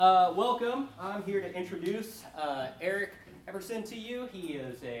Welcome. I'm here to introduce Eric Everson to you. He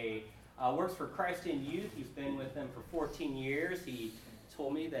is works for Christ in Youth. He's been with them for 14 years. He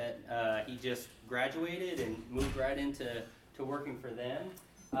told me that he just graduated and moved right into working for them.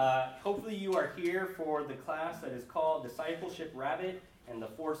 Hopefully you are here for the class that is called Discipleship Rabbit and the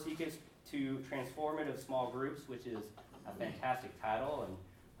 4 Secrets to Transformative Small Groups, which is a fantastic title.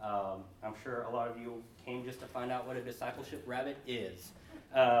 And I'm sure a lot of you came just to find out what a discipleship rabbit is.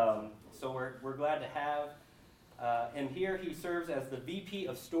 So we're glad to have him here. He serves as the VP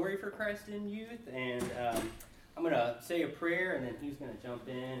of Story for Christ in Youth, and I'm going to say a prayer, and then he's going to jump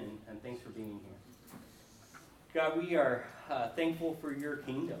in, and thanks for being here. God, we are thankful for your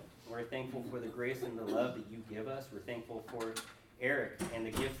kingdom. We're thankful for the grace and the love that you give us. We're thankful for Eric and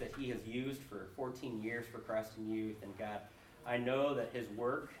the gifts that he has used for 14 years for Christ in Youth, and God, I know that his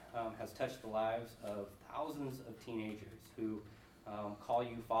work has touched the lives of thousands of teenagers who call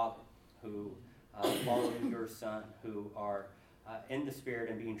you Father, who follow your Son, who are in the Spirit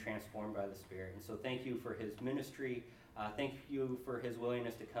and being transformed by the Spirit. And so thank you for his ministry. Thank you for his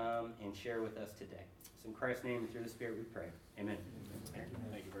willingness to come and share with us today. It's in Christ's name and through the Spirit we pray. Amen.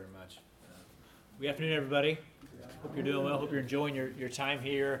 Thank you very much. Good afternoon, everybody. Hope you're doing well. Hope you're enjoying your time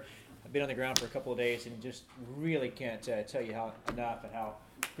here. I've been on the ground for a couple of days and just really can't tell you how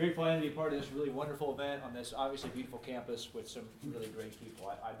grateful I am to be part of this really wonderful event on this obviously beautiful campus with some really great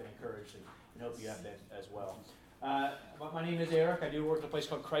people. I've been encouraged and hope you have been as well. My name is Eric. I do work at a place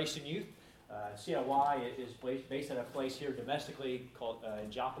called Christ in Youth. CIY is based at a place here domestically called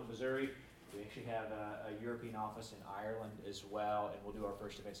in Joplin, Missouri. We actually have a European office in Ireland as well, and we'll do our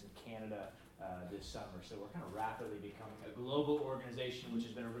first events in Canada this summer. So we're kind of rapidly becoming a global organization, which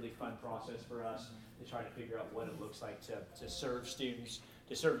has been a really fun process for us to try to figure out what it looks like to serve students,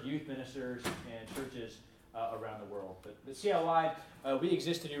 to serve youth ministers and churches around the world. But the CLI, we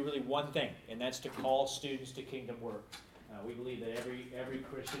exist to do really one thing, and that's to call students to kingdom work. We believe that every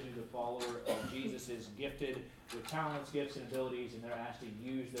Christian who's a follower of Jesus is gifted with talents, gifts, and abilities, and they're asked to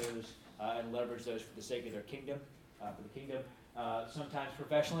use those and leverage those for the sake of their kingdom, for the kingdom. Sometimes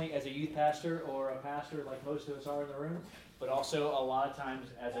professionally as a youth pastor or a pastor like most of us are in the room, but also a lot of times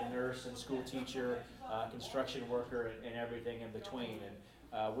as a nurse and school teacher, construction worker, and everything in between. And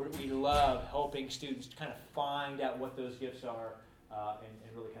we love helping students kind of find out what those gifts are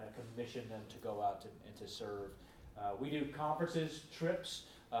and really kind of commission them to go out and to serve. We do conferences, trips,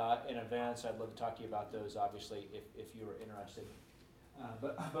 and events. I'd love to talk to you about those, obviously, if you are interested.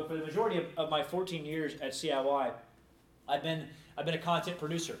 But for the majority of my 14 years at CIY, I've been a content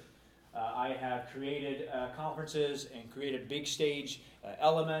producer. I have created conferences and created big stage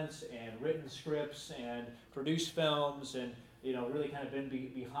elements and written scripts and produced films and really kind of been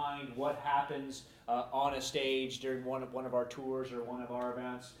behind what happens on a stage during one of our tours or one of our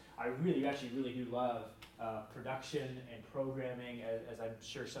events. I really do love production and programming, as I'm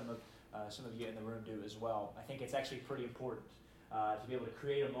sure some of you in the room do as well. I think it's actually pretty important to be able to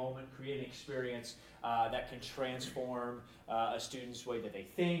create a moment, create an experience that can transform a student's way that they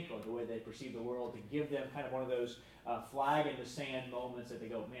think or the way they perceive the world, to give them kind of one of those flag in the sand moments that they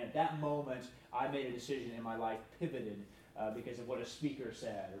go, man, that moment I made a decision in my life pivoted because of what a speaker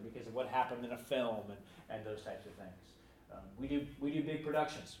said or because of what happened in a film and those types of things. We do big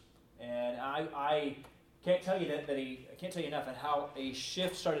productions, and I can't tell you I can't tell you enough on how a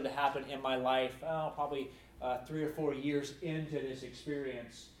shift started to happen in my life. Probably 3 or 4 years into this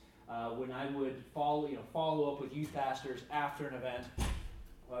experience, when I would follow up with youth pastors after an event.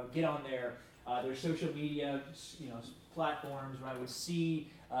 I would get on their social media platforms where I would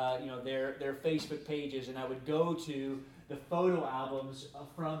see their Facebook pages, and I would go to the photo albums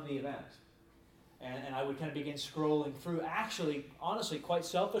from the event. And I would kind of begin scrolling through, actually, honestly, quite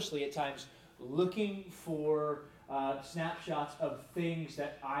selfishly at times, looking for snapshots of things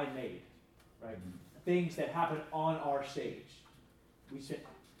that I made, right? Things that happened on our stage. We spent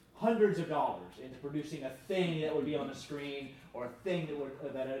hundreds of dollars into producing a thing that would be on the screen or a thing that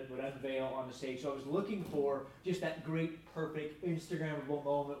would unveil on the stage. So I was looking for just that great, perfect, Instagrammable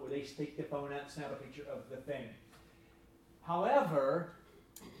moment where they stick the phone out and snap a picture of the thing. However,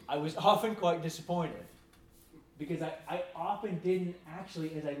 I was often quite disappointed because I often didn't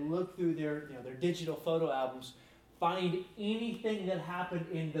actually, as I looked through their digital photo albums, find anything that happened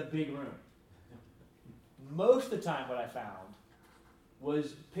in the big room. Most of the time what I found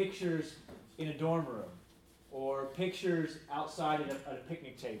was pictures in a dorm room or pictures outside at a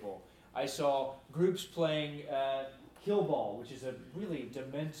picnic table. I saw groups playing kill ball, which is a really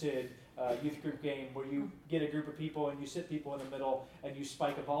demented youth group game where you get a group of people and you sit people in the middle and you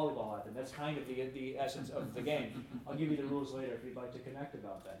spike a volleyball at them. That's kind of the essence of the game. I'll give you the rules later if you'd like to connect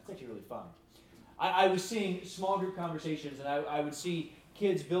about that. It's actually really fun. I was seeing small group conversations, and I would see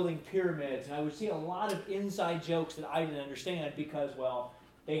kids building pyramids, and I would see a lot of inside jokes that I didn't understand because, well,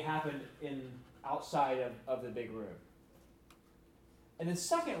 they happened outside of the big room. And then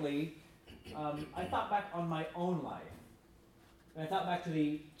secondly, I thought back on my own life. And I thought back to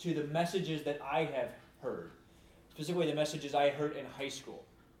the messages that I have heard, specifically the messages I heard in high school.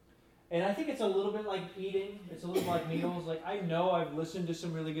 And I think it's a little bit like eating. It's a little bit like meals. Like, I know I've listened to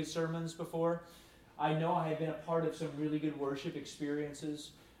some really good sermons before. I know I have been a part of some really good worship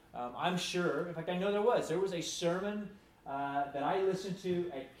experiences. I'm sure, in fact, I know there was a sermon that I listened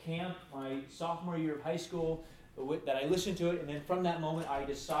to at camp my sophomore year of high school, that I listened to it, and then from that moment I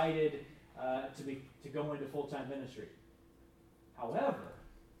decided to go into full-time ministry. However,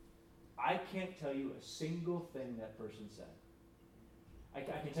 I can't tell you a single thing that person said. I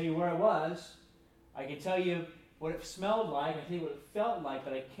can tell you where I was. I can tell you what it smelled like. I can tell you what it felt like,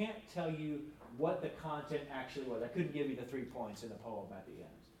 but I can't tell you what the content actually was. I couldn't give you the 3 points in the poem at the end.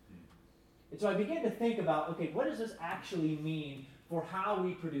 And so I began to think about, okay, what does this actually mean for how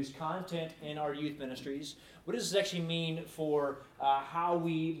we produce content in our youth ministries? What does this actually mean for how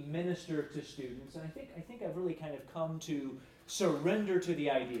we minister to students? And I think I've really kind of come to surrender to the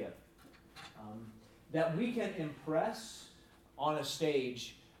idea that we can impress on a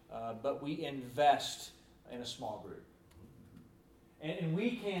stage, but we invest in a small group. And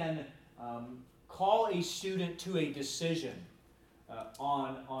we can call a student to a decision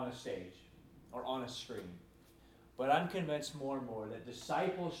on a stage or on a screen. But I'm convinced more and more that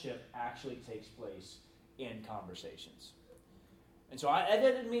discipleship actually takes place in conversations. And so that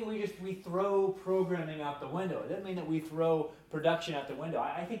doesn't mean we throw programming out the window. It doesn't mean that we throw production out the window.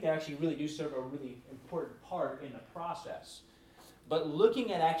 I think they actually really do serve a really important part in the process. But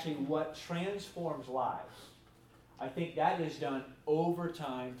looking at actually what transforms lives, I think that is done over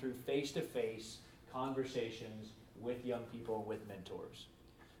time through face-to-face conversations with young people, with mentors.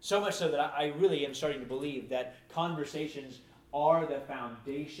 So much so that I really am starting to believe that conversations are the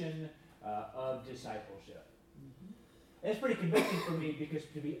foundation of discipleship. And it's pretty convicting for me because,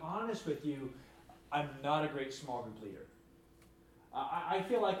 to be honest with you, I'm not a great small group leader. I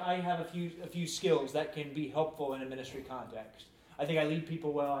feel like I have a few skills that can be helpful in a ministry context. I think I lead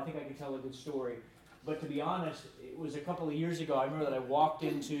people well. I think I can tell a good story. But to be honest, it was a couple of years ago, I remember that I walked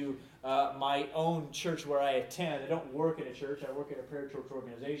into my own church where I attend. I don't work at a church. I work at a parachurch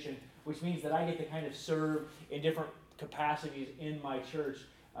organization, which means that I get to kind of serve in different capacities in my church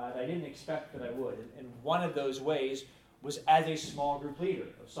that I didn't expect that I would. And one of those ways was as a small group leader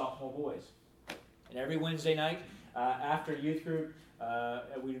of sophomore boys. And every Wednesday night after youth group,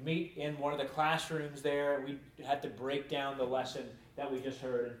 we'd meet in one of the classrooms there, and we had to break down the lesson that we just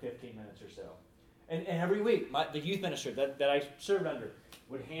heard in 15 minutes or so. And every week, the youth minister that I served under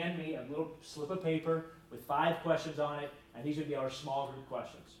would hand me a little slip of paper with 5 questions on it, and these would be our small group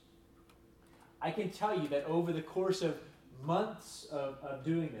questions. I can tell you that over the course of months of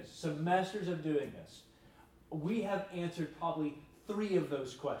doing this, semesters of doing this, we have answered probably 3 of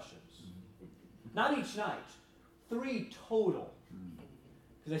those questions. Not each night, 3 total.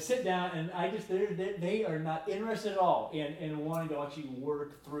 Because I sit down and they are not interested at all in wanting to actually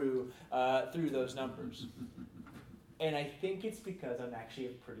work through those numbers. And I think it's because I'm actually a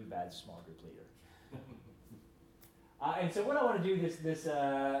pretty bad small group leader. And so what I want to do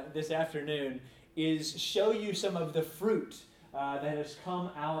this afternoon is show you some of the fruit that has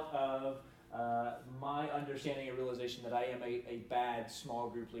come out of my understanding and realization that I am a bad small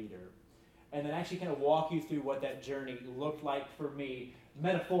group leader. And then actually kind of walk you through what that journey looked like for me,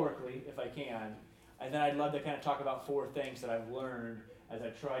 metaphorically, if I can. And then I'd love to kind of talk about 4 things that I've learned as I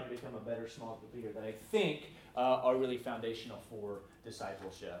tried to become a better small group leader that I think are really foundational for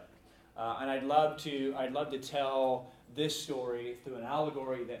discipleship. And I'd love to tell this story through an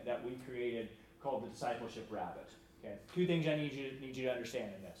allegory that we created called the discipleship rabbit. Okay, 2 things I need you to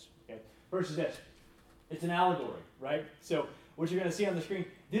understand in this. Okay, first is this: it's an allegory, right? So what you're going to see on the screen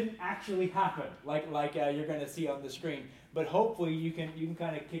didn't actually happen like you're going to see on the screen. But hopefully you can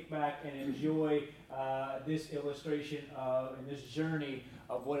kind of kick back and enjoy this illustration and this journey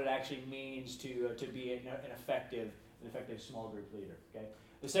of what it actually means to be an effective small group leader. Okay.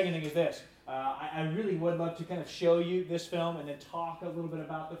 The second thing is this: I really would love to kind of show you this film and then talk a little bit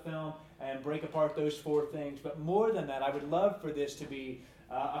about the film and break apart those 4 things. But more than that, I would love for this to be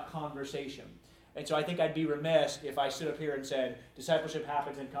a conversation. And so I think I'd be remiss if I stood up here and said discipleship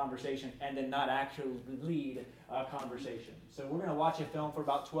happens in conversation and then not actually lead a conversation. So we're going to watch a film for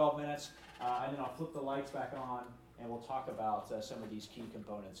about 12 minutes, and then I'll flip the lights back on, and we'll talk about some of these key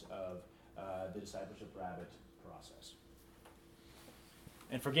components of the Discipleship Rabbit process.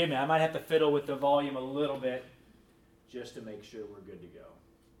 And forgive me, I might have to fiddle with the volume a little bit just to make sure we're good to go.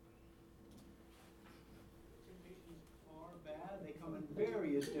 Are bad. They come in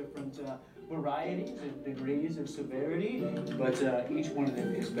various different varieties and degrees of severity, but each one of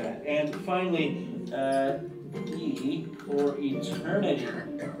them is bad. And finally, E for eternity.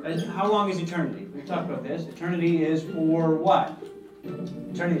 How long is eternity? We've talked about this. Eternity is for what?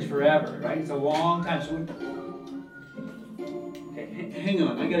 Eternity is forever, right? It's a long time. So hang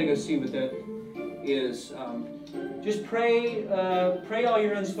on, I gotta go see what that is. Just pray all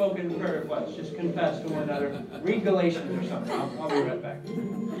your unspoken prayer requests. Just confess to one another. Read Galatians or something. I'll be right back.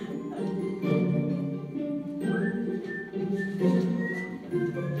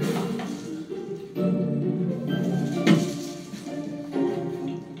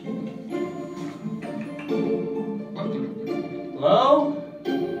 Hello?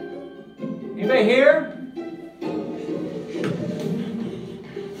 Anybody here?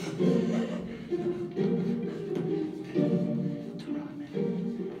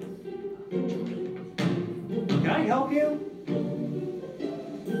 Can I help you?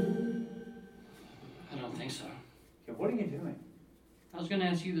 I don't think so. Okay, what are you doing? I was going to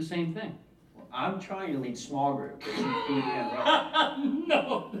ask you the same thing. Well, I'm trying to lead small group. You feed in, right?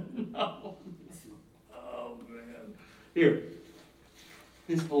 No. Oh, man. Here.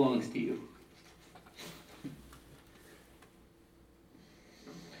 This belongs to you.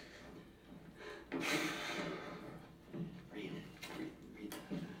 Read it. Read it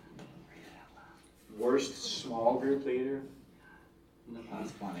out loud. Worst small group leader? No.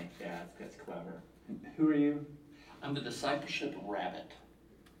 That's funny. Yeah, that's clever. Who are you? I'm the Discipleship Rabbit,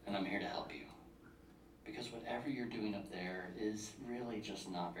 and I'm here to help you. Because whatever you're doing up there is really just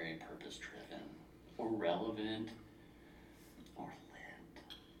not very purpose-driven, or relevant, or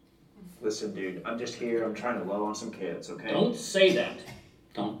lit. Listen, dude, I'm just here. I'm trying to love on some kids, okay? Don't say that.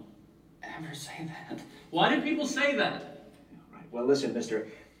 Don't ever say that. Why do people say that? Right. Well, listen, Mr.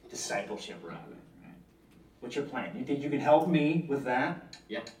 Discipleship Rabbit. Right? What's your plan? You think you can help me with that?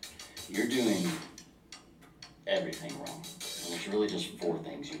 Yeah. You're doing everything wrong. And it's really just 4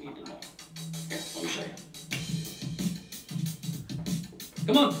 things you need to know. Here, let me show you.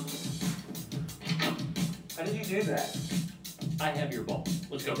 Come on. How did you do that? I have your ball.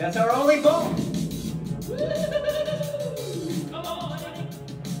 Let's go. That's our only ball. Come on.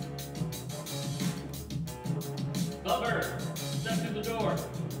 Bubber, step through the door.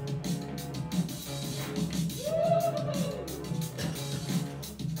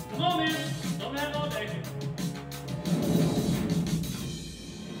 Come on, man. Don't have all day.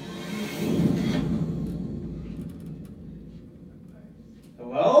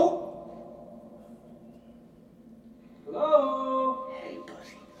 Hello? Hello? Hey,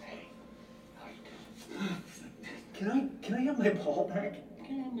 buddy. Hey. How you doing? Can I have my ball back?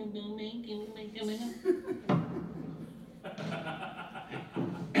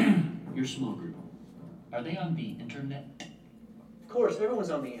 Your small group. Are they on the internet? Of course, everyone's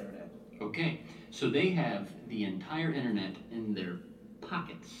on the internet. Okay, so they have the entire internet in their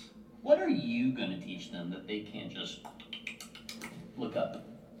pockets. What are you gonna teach them that they can't just look up?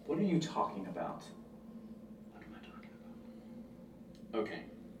 What are you talking about? What am I talking about? Okay,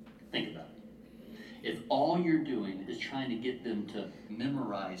 think about it. If all you're doing is trying to get them to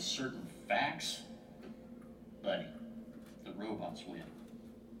memorize certain facts, buddy, the robots win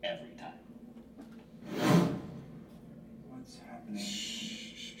every time. What's happening?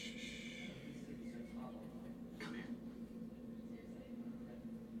 Come here.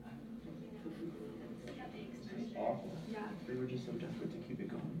 Awful. Yeah. We were just so desperate to keep it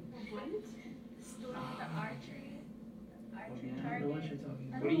going. What? Still the archery. Archery I don't know what target. you're talking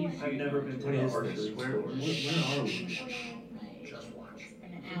What do you I've never been to What an is artist. this? Where are we? Just watch. In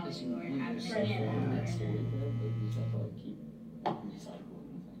an alley or having That's a it. You just have to like keep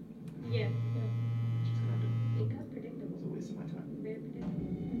recycling. Yeah. Just have to. It got predictable. It's a waste of my time. Very predictable.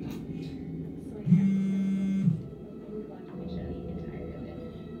 So like we watch my show the entire of it.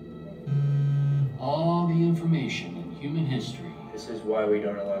 All the information in human history, This is why we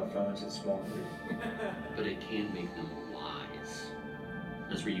don't allow phones in small groups. but it can make them wise.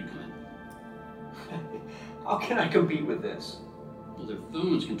 That's where you come in. How can I compete with this? Well, their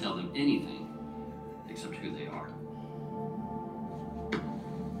phones can tell them anything except who they are.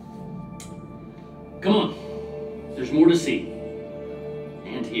 Come on. There's more to see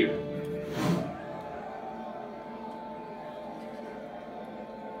and hear.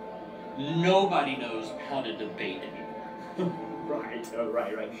 Nobody knows how to debate anymore.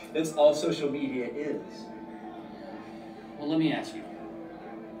 Right. That's all social media is. Well, let me ask you.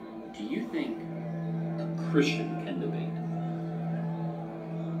 Do you think a Christian can debate?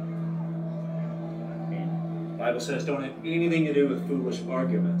 I mean, the Bible says don't have anything to do with foolish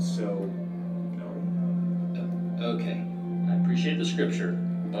arguments, so no. Okay, I appreciate the scripture,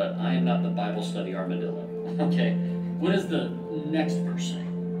 but I am not the Bible study armadillo. Okay, what does the next verse say?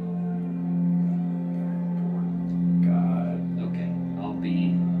 God. Okay, I'll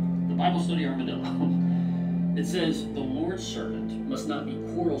be the Bible study armadillo. It says, the Lord's servant must not be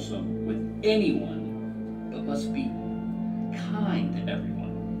quarrelsome with anyone, but must be kind to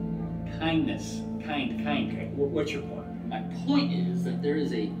everyone. Kindness, kind. Okay, what's your point? My point is that there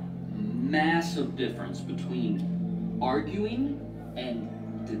is a massive difference between arguing and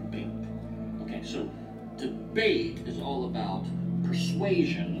debate. Okay, so debate is all about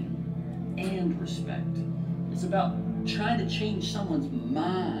persuasion and respect. It's about trying to change someone's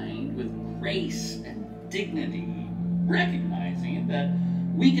mind with grace and dignity, recognizing that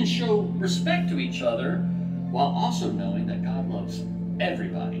we can show respect to each other while also knowing that God loves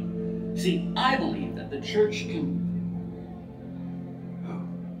everybody. See, I believe that the church can... Oh,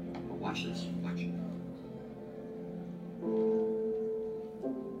 watch this. Watch.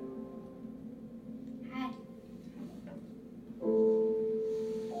 Hi. You're welcome.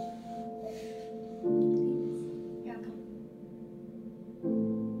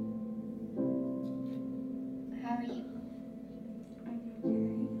 How are you?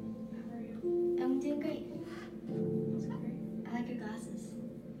 How are you? I'm doing great. I like your glasses.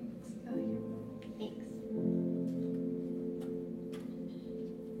 Oh, yeah. Thanks.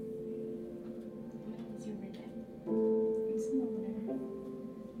 What's your birthday? It's in the winter.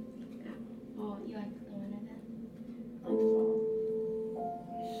 Oh, you like the winter then? I like fall.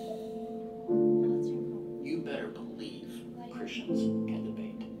 Oh, what's your fall? You better believe Christians can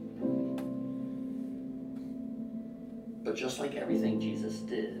debate. But just like everything Jesus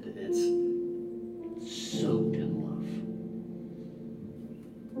did, it's soaked in love.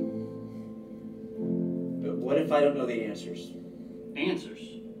 But what if I don't know the answers? Answers?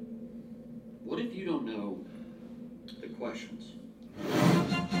 What if you don't know the questions?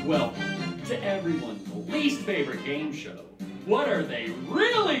 Welcome to everyone's least favorite game show. What are they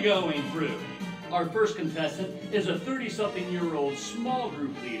really going through? Our first contestant is a 30-something-year-old small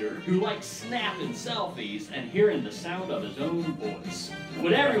group leader who likes snapping selfies and hearing the sound of his own voice.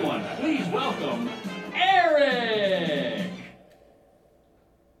 Would everyone please welcome Eric?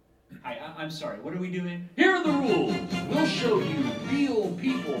 Hi, I'm sorry. What are we doing? Here are the rules. We'll show you real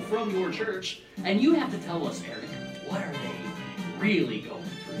people from your church, and you have to tell us, Eric, what are they really going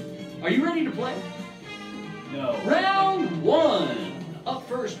through? Are you ready to play? No. Round one. Up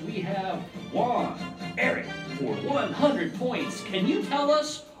first, we have Juan. Eric, for 100 points, can you tell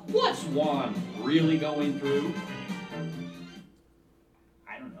us what's Juan really going through?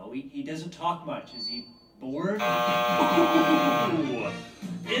 I don't know. He doesn't talk much. Is he bored? Ooh,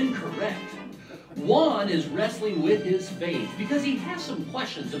 incorrect. Juan is wrestling with his faith because he has some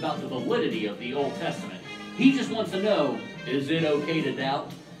questions about the validity of the Old Testament. He just wants to know, is it okay to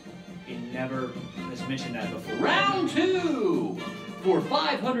doubt? He never has mentioned that before. Round two. For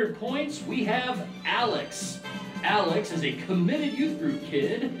 500 points, we have Alex. Alex is a committed youth group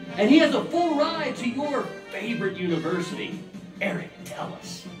kid, and he has a full ride to your favorite university. Eric, tell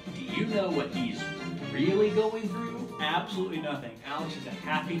us, do you know what he's really going through? Absolutely nothing. Alex is a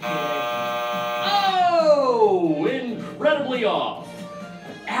happy kid. Oh, incredibly off.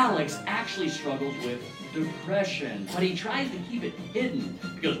 Alex actually struggles with depression, but he tries to keep it hidden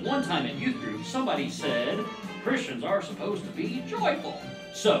because one time in youth group, somebody said Christians are supposed to be joyful.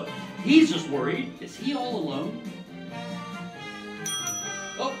 So he's just worried, is he all alone?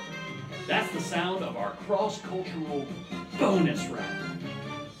 Oh, that's the sound of our cross-cultural bonus round.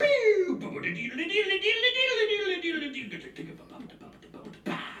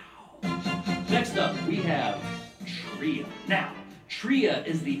 Next up, we have Tria. Now, Tria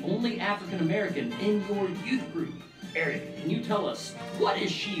is the only African American in your youth group. Eric, can you tell us, what is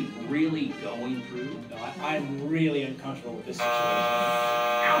she really going through? No, I'm really uncomfortable with this situation.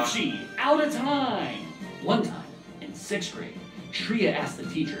 Ouchie! Out of time! One time, in 6th grade, Tria asked the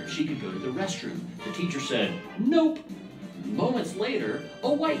teacher if she could go to the restroom. The teacher said, nope. Moments later,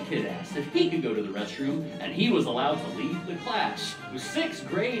 a white kid asked if he could go to the restroom, and he was allowed to leave the class. 6th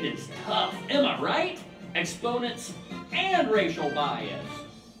grade is tough, am I right? Exponents and racial bias.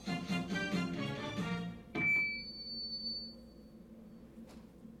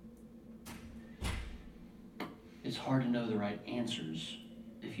 It's hard to know the right answers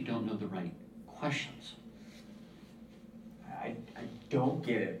if you you don't know the right questions. I don't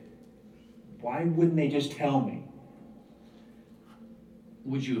get it. Why wouldn't they just tell me?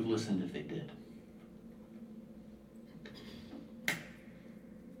 Would you have listened if they did?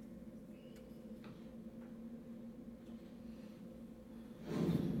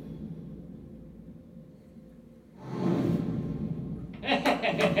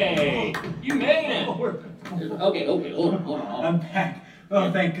 Hey, you made it! Okay, hold on. I'm back. Oh,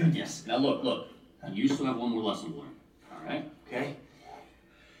 thank goodness. Yes. Now look. You still have one more lesson to learn. All right? Okay.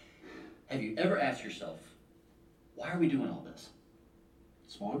 Have you ever asked yourself, why are we doing all this?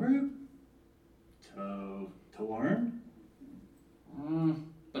 Small group? To learn?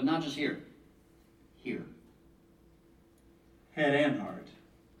 But not just here. Here. Head and heart.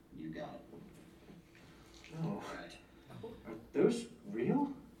 You got it. Oh, All right. are those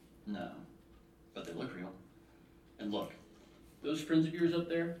real? No, but they look real. And look, those friends of yours up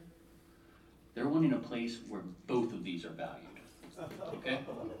there, they're wanting a place where both of these are valued. Okay?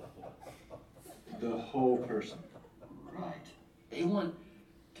 The whole person. Right. They want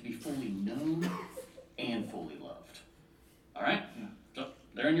to be fully known and fully loved. All right? So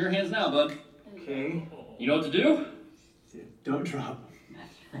they're in your hands now, bud. Okay. You know what to do? Don't drop them.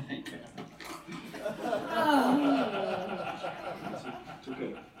 That's right. It's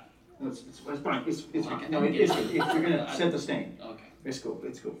okay. No, it's fine. It's Okay, no, I get it's it. good. You're gonna set the stain. Okay. It's cool.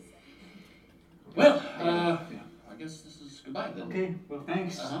 It's cool. Well, Yeah. I guess this is goodbye then. Okay. Well,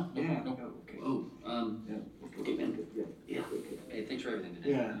 thanks. Uh-huh. Yeah. No. Okay. Oh, Yeah. okay, man. Yeah. Yeah. Okay. Hey, thanks for everything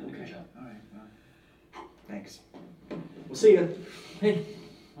today. Yeah. Good Okay. job. All right. Thanks. We'll see you. Hey,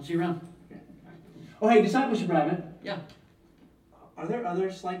 I'll see you around. Oh, hey, Discipleship Rabbit. Yeah. Are there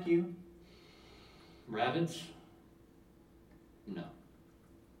others like you? Rabbits? No.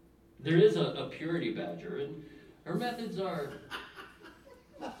 There is a purity badger, and her methods are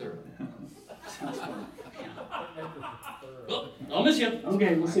thorough. Sounds fun. Well, I'll miss you.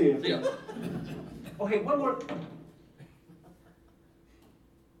 Okay, we'll see you. See ya. Oh, hey, one more.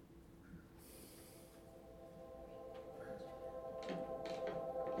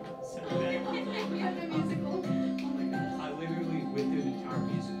 We have the musical. Oh my gosh. I literally went through the entire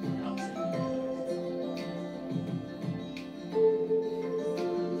musical without singing.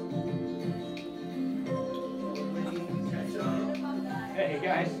 Hey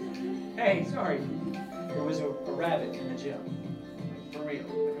guys, hey, sorry. There was a rabbit in the gym. Like, for real,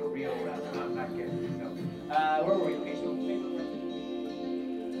 like a real rabbit. I'm not kidding. No. Where were we? Okay, so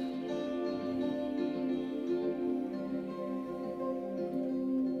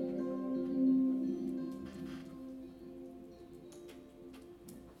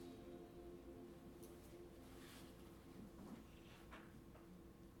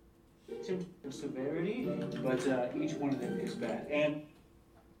of severity, but each one of them is bad. And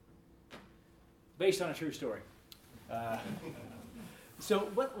based on a true story. So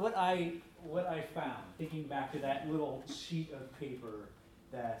what I found, thinking back to that little sheet of paper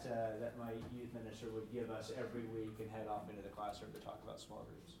that my youth minister would give us every week and head off into the classroom to talk about small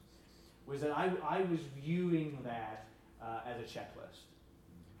groups, was that I was viewing that as a checklist.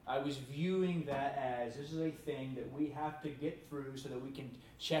 I was viewing that as this is a thing that we have to get through so that we can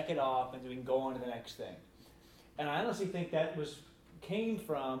check it off and we can go on to the next thing. And I honestly think that came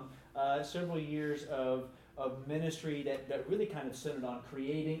from several years of ministry that really kind of centered on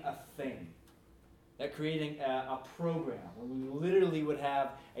creating a thing, that creating a program where we literally would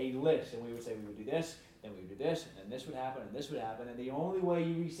have a list and we would say we would do this, then we would do this, and then this would happen, and this would happen. And the only way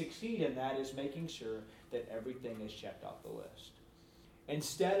you succeed in that is making sure that everything is checked off the list.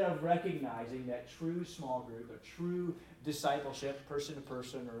 Instead of recognizing that true small group, or true discipleship, person to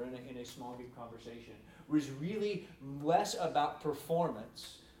person, or in a small group conversation, was really less about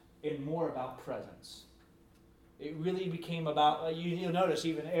performance and more about presence. It really became about, you'll notice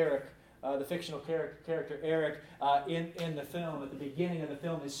even Eric, the fictional character Eric, in the film, at the beginning of the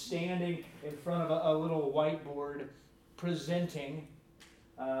film, is standing in front of a little whiteboard presenting.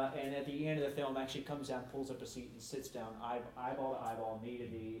 And at the end of the film, actually comes down, pulls up a seat, and sits down, eyeball to eyeball, knee to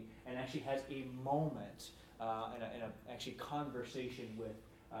knee, and actually has a moment and a actually conversation with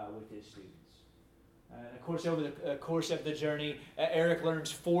his students. And of course, over the course of the journey, Eric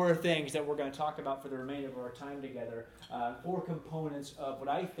learns 4 things that we're going to talk about for the remainder of our time together. 4 components of what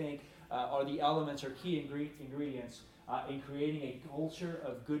I think are the elements or key ingredients in creating a culture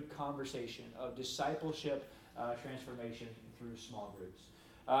of good conversation, of discipleship transformation through small groups.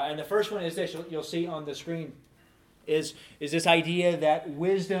 And the first one is this, you'll see on the screen, is this idea that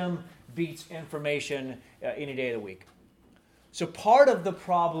wisdom beats information any day of the week. So part of the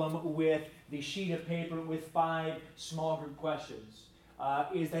problem with the sheet of paper with 5 small group questions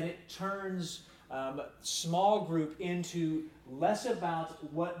is that it turns small group into less about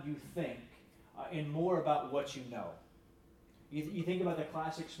what you think and more about what you know. You think about the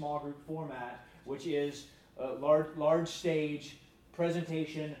classic small group format, which is large stage,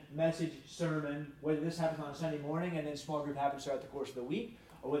 presentation, message, sermon, whether this happens on a Sunday morning and then small group happens throughout the course of the week,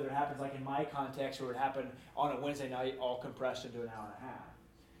 or whether it happens like in my context where it happened on a Wednesday night all compressed into an hour and a half,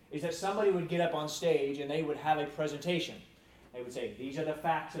 is that somebody would get up on stage and they would have a presentation. They would say, these are the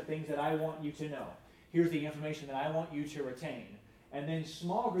facts of things that I want you to know. Here's the information that I want you to retain. And then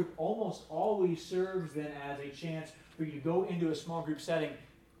small group almost always serves then as a chance for you to go into a small group setting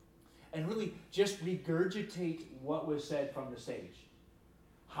and really just regurgitate what was said from the stage.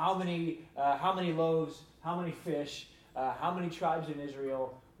 How many loaves, how many fish, how many tribes in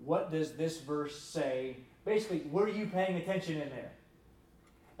Israel, what does this verse say? Basically, were you paying attention in there?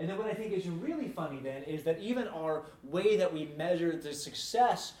 And then what I think is really funny then is that even our way that we measure the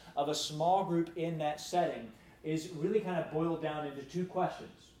success of a small group in that setting is really kind of boiled down into two questions.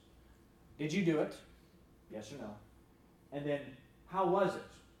 Did you do it? Yes or no? And then, how was it?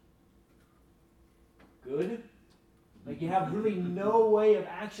 Good? Like you have really no way of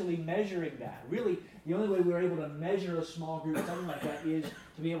actually measuring that. Really, the only way we were able to measure a small group, something like that, is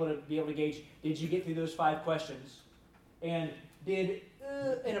to be able to gauge, did you get through those 5 questions? And did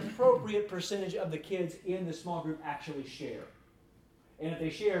an appropriate percentage of the kids in the small group actually share? And if they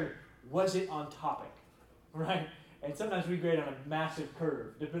shared, was it on topic? Right? And sometimes we grade on a massive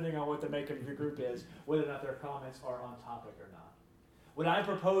curve, depending on what the makeup of your group is, whether or not their comments are on topic or not. What I'm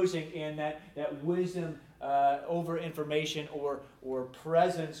proposing in that wisdom over information or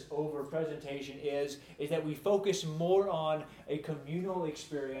presence over presentation is that we focus more on a communal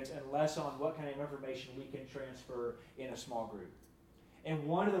experience and less on what kind of information we can transfer in a small group. And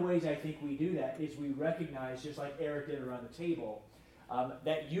one of the ways I think we do that is we recognize, just like Eric did around the table,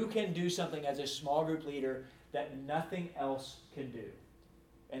 that you can do something as a small group leader that nothing else can do.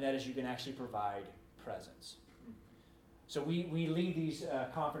 And that is you can actually provide presence. So we lead these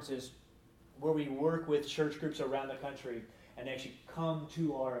conferences where we work with church groups around the country and actually come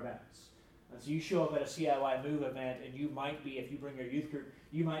to our events. And so you show up at a CIY Move event and you might be, if you bring your youth group,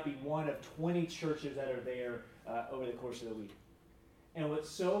 you might be one of 20 churches that are there over the course of the week. And what's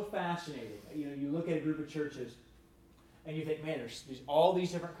so fascinating, you look at a group of churches and you think, man, there's all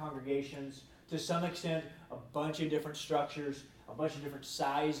these different congregations, to some extent, a bunch of different structures, a bunch of different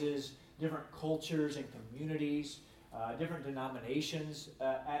sizes, different cultures and communities, different denominations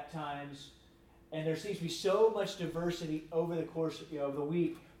at times. And there seems to be so much diversity over the course of the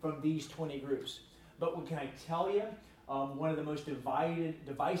week from these 20 groups. But what can I tell you? One of the most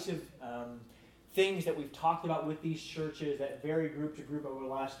divisive things that we've talked about with these churches that vary group to group over the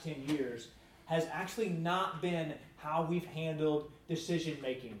last 10 years has actually not been how we've handled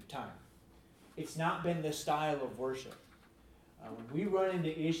decision-making time. It's not been the style of worship. When we run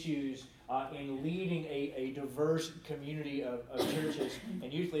into issues in leading a diverse community of churches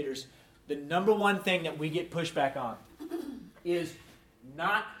and youth leaders, the number one thing that we get pushback on is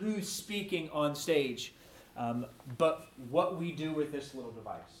not who's speaking on stage, but what we do with this little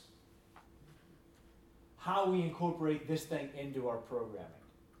device. How we incorporate this thing into our programming.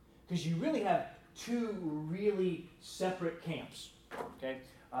 Because you really have two really separate camps, okay?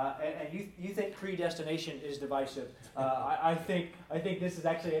 And you think predestination is divisive. I think this is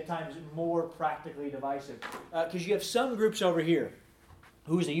actually at times more practically divisive. Because you have some groups over here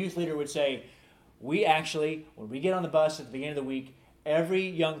who as a youth leader would say, we actually, when we get on the bus at the beginning of the week, every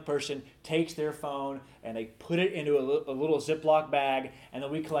young person takes their phone and they put it into a little Ziploc bag, and then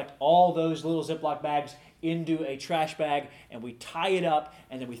we collect all those little Ziploc bags into a trash bag, and we tie it up,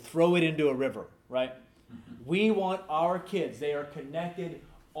 and then we throw it into a river, right? We want our kids, they are connected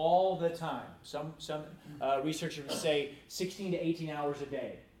all the time. Some researchers would say 16 to 18 hours a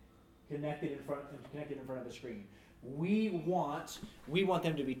day, connected in front of the screen. We want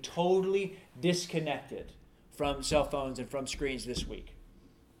them to be totally disconnected from cell phones and from screens this week.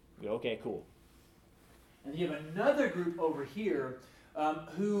 Okay, cool. And you have another group over here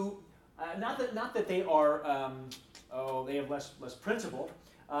who, not that they are, they have less principle.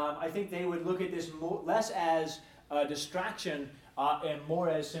 I think they would look at this less as a distraction and more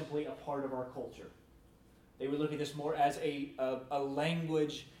as simply a part of our culture. They would look at this more as a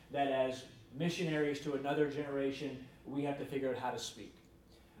language that as missionaries to another generation, we have to figure out how to speak.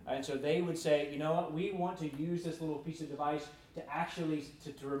 And so they would say, you know what, we want to use this little piece of device to actually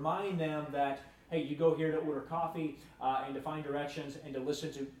to remind them that, hey, you go here to order coffee and to find directions and to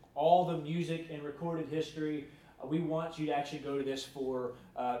listen to all the music and recorded history. We want you to actually go to this for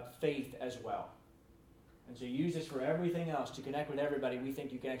faith as well. And so you use this for everything else, to connect with everybody. We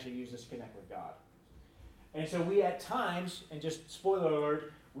think you can actually use this to connect with God. And so we at times, and just spoiler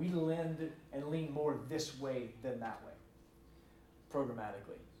alert, we lend and lean more this way than that way,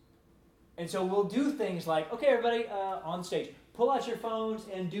 programmatically. And so we'll do things like, okay, everybody on stage, pull out your phones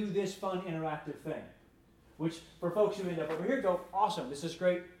and do this fun interactive thing. Which, for folks who end up over here, go, awesome, this is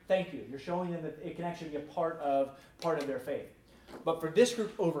great, thank you. You're showing them that it can actually be a part of their faith. But for this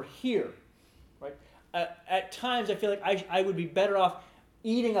group over here, right, at times I feel like I would be better off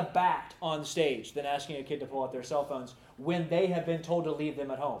eating a bat on stage than asking a kid to pull out their cell phones when they have been told to leave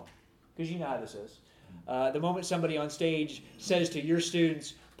them at home. Because you know how this is. The moment somebody on stage says to your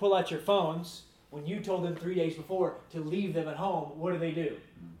students, pull out your phones, when you told them 3 days before to leave them at home, what do?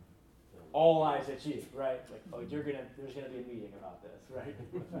 All eyes at you, right? Like, oh, there's gonna be a meeting about this, right?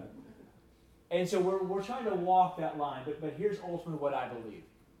 And so we're trying to walk that line, but here's ultimately what I believe.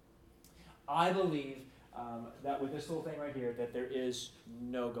 I believe that with this little thing right here, that there is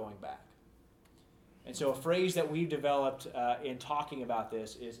no going back. And so a phrase that we've developed in talking about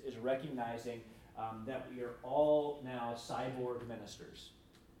this is recognizing that we are all now cyborg ministers.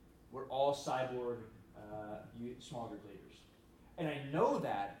 We're all cyborg small group leaders. And I know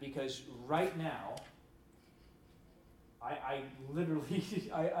that because right now, I literally,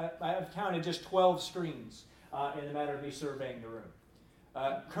 I have counted just 12 screens in the matter of me surveying the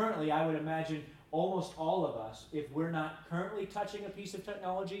room. Currently, I would imagine almost all of us, if we're not currently touching a piece of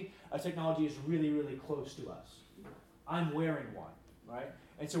technology, a technology is really, really close to us. I'm wearing one, right?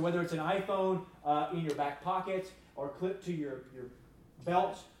 And so whether it's an iPhone in your back pocket or clipped to your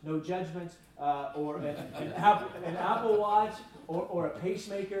belt, no judgment, or an Apple Watch, or a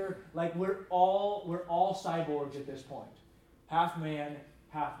pacemaker, like we're all cyborgs at this point, half man,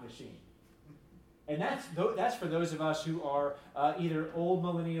 half machine. And that's for those of us who are either old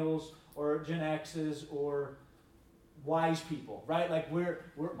millennials or Gen X's or wise people, right? Like we're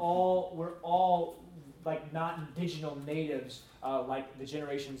all like not digital natives like the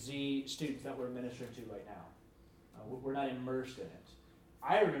Generation Z students that we're ministering to right now. We're not immersed in it.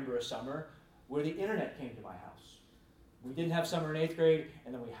 I remember a summer where the internet came to my house. We didn't have summer in 8th grade,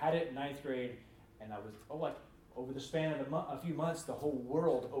 and then we had it in 9th grade, and I was, like, over the span of a few months, the whole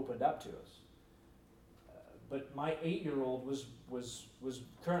world opened up to us. But my 8-year-old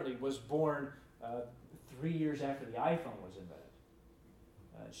was born 3 years after the iPhone was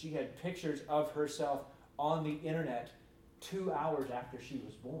invented. She had pictures of herself on the internet 2 hours after she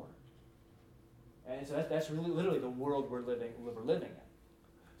was born. And so that's really literally the world we're living in.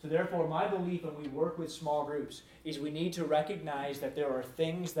 So therefore, my belief when we work with small groups is we need to recognize that there are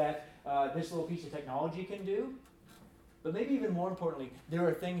things that this little piece of technology can do, but maybe even more importantly, there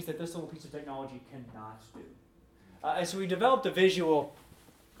are things that this little piece of technology cannot do. And so we developed a visual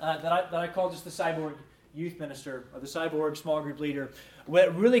that I call just the cyborg youth minister, or the cyborg small group leader,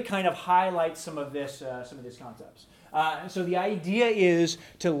 that really kind of highlights some of these concepts. And so the idea is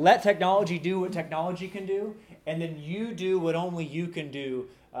to let technology do what technology can do, and then you do what only you can do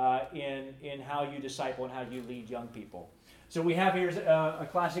in how you disciple and how you lead young people. So we have here a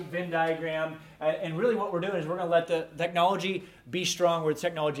classic Venn diagram, and really what we're doing is we're going to let the technology be strong where the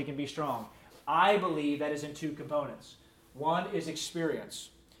technology can be strong. I believe that is in two components. One is experience.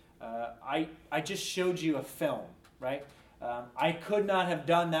 I just showed you a film, right? I could not have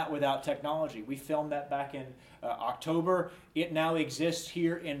done that without technology. We filmed that back in October. It now exists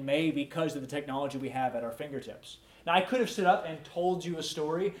here in May because of the technology we have at our fingertips. Now, I could have stood up and told you a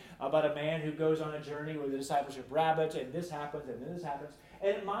story about a man who goes on a journey with a discipleship rabbit, and this happens, and then this happens, and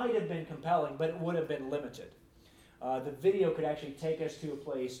it might have been compelling, but it would have been limited. The video could actually take us to a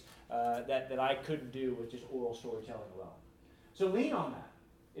place that I couldn't do with just oral storytelling alone. So lean on that.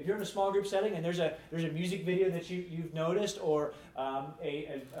 If you're in a small group setting and there's a music video that you've noticed, or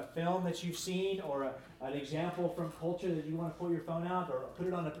a film that you've seen, or an example from culture that you want to pull your phone out or put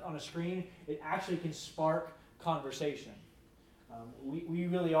it on a screen, it actually can spark conversation. We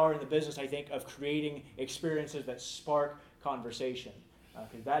really are in the business, I think, of creating experiences that spark conversation,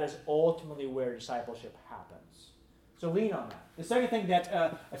 because that is ultimately where discipleship happens. So lean on that. The second thing that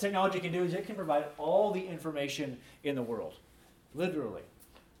a technology can do is it can provide all the information in the world, literally.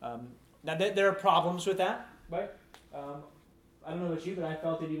 Now, there are problems with that, right? I don't know about you, but I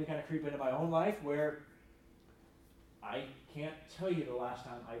felt it even kind of creep into my own life, where I can't tell you the last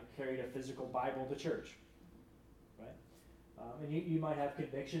time I carried a physical Bible to church, right? And you might have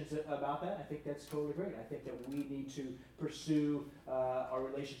convictions about that. I think that's totally great. I think that we need to pursue our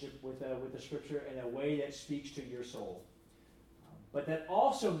relationship with the Scripture in a way that speaks to your soul. But that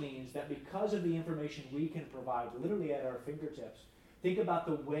also means that because of the information we can provide literally at our fingertips, Think about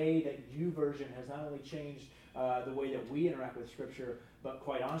the way that YouVersion has not only changed the way that we interact with Scripture, but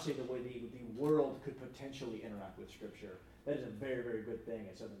quite honestly, the way the world could potentially interact with Scripture. That is a very, very good thing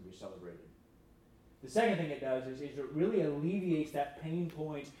and something to be celebrated. The second thing it does is it really alleviates that pain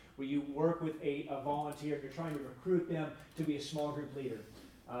point where you work with a volunteer and you're trying to recruit them to be a small group leader.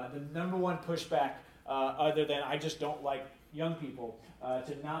 The number one pushback, other than I just don't like young people,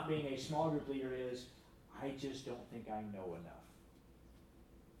 to not being a small group leader is, I just don't think I know enough.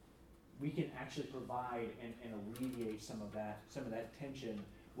 We can actually provide and alleviate some of that tension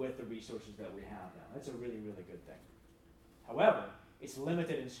with the resources that we have now. That's a really, really good thing. However, it's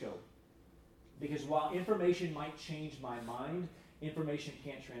limited in scope. Because while information might change my mind, information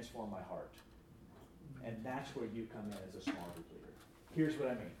can't transform my heart. And that's where you come in as a small group leader. Here's what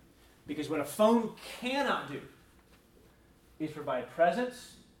I mean. Because what a phone cannot do is provide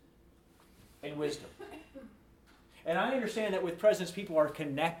presence and wisdom. And I understand that with presence, people are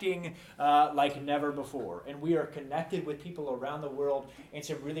connecting like never before. And we are connected with people around the world in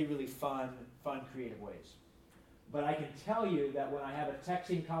some really, really fun, creative ways. But I can tell you that when I have a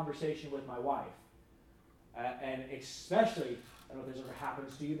texting conversation with my wife, and especially, I don't know if this ever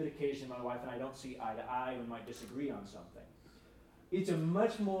happens to you, but occasionally my wife and I don't see eye to eye, we might disagree on something. It's a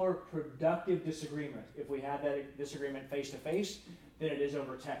much more productive disagreement if we have that disagreement face to face than it is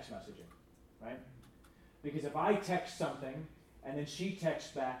over text messaging, right? Because if I text something and then she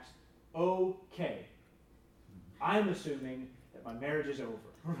texts back, okay, I'm assuming that my marriage is over,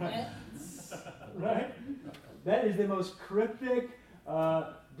 right? Right? That is the most cryptic,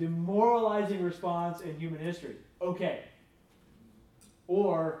 demoralizing response in human history. Okay.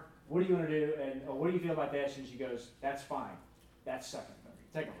 Or, what do you want to do? And what do you feel about this? And she goes, that's fine. That's second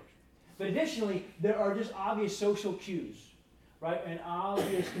version. But additionally, there are just obvious social cues, right? And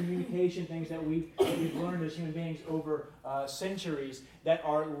obvious communication things that we've learned as human beings over centuries that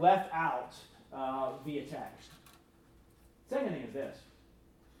are left out via text. Second thing is this.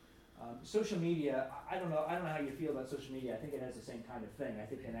 Social media, I don't know how you feel about social media. I think it has the same kind of thing. I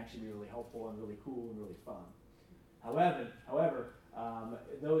think it can actually be really helpful and really cool and really fun. However,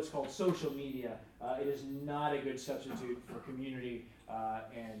 though it's called social media, it is not a good substitute for community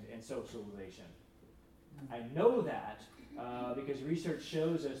and socialization. I know that because research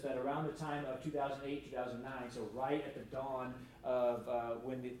shows us that around the time of 2008, 2009, so right at the dawn of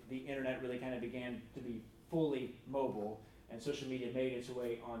when the internet really kind of began to be fully mobile, and social media made its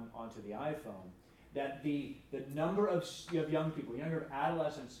way onto the iPhone, that the number of young people, younger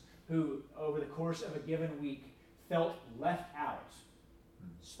adolescents who over the course of a given week felt left out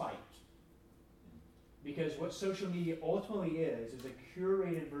spiked. Because what social media ultimately is a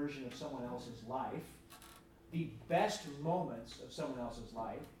curated version of someone else's life, the best moments of someone else's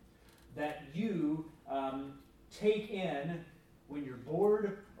life that you take in when you're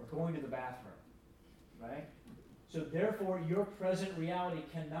bored or going to the bathroom, right? So therefore, your present reality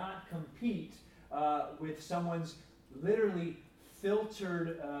cannot compete with someone's literally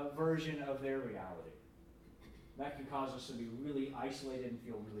filtered version of their reality. That can cause us to be really isolated and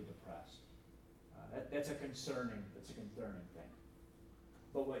feel really depressed. That's a concerning thing.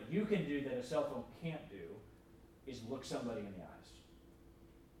 But what you can do that a cell phone can't do is look somebody in the eyes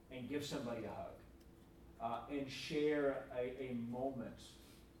and give somebody a hug and share a moment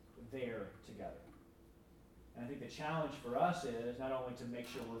there together. And I think the challenge for us is not only to make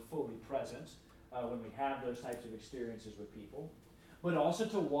sure we're fully present when we have those types of experiences with people, but also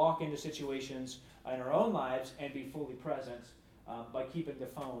to walk into situations in our own lives and be fully present by keeping the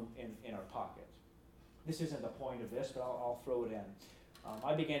phone in our pocket. This isn't the point of this, but I'll throw it in.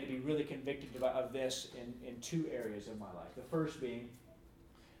 I began to be really convicted of this in two areas of my life. The first being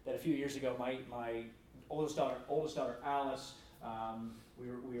that a few years ago, my oldest daughter Alice,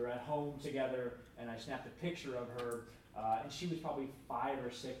 we were at home together, and I snapped a picture of her, and she was probably 5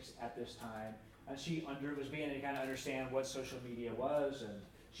 or 6 at this time, and she was beginning to kind of understand what social media was, and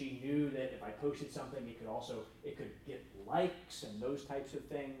she knew that if I posted something, it could get likes and those types of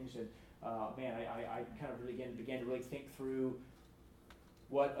things, and I kind of really began to really think through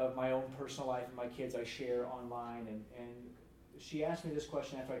what of my own personal life and my kids I share online, and she asked me this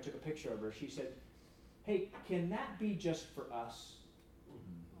question after I took a picture of her. She said, "Hey, can that be just for us?"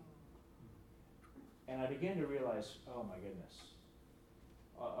 And I began to realize, oh my goodness,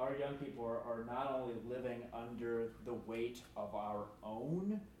 our young people are not only living under the weight of our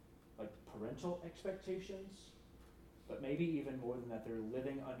own, like parental expectations, but maybe even more than that, they're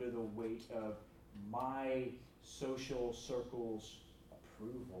living under the weight of my social circle's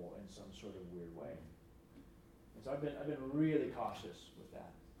approval in some sort of weird way. And so I've been really cautious with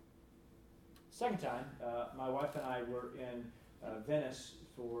that. Second time, my wife and I were in Venice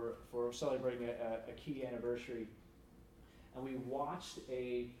for celebrating a key anniversary, and we watched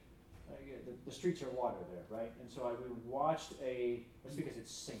the streets are water there, right? And so we watched that's because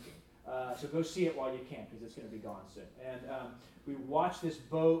it's sinking. So go see it while you can, because it's going to be gone soon. And we watched this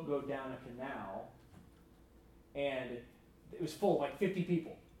boat go down a canal, and it was full, like 50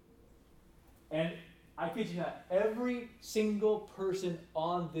 people. And I kid you not, every single person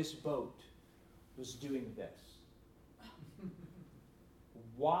on this boat was doing this.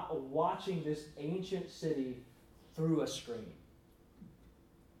 Watching this ancient city through a screen.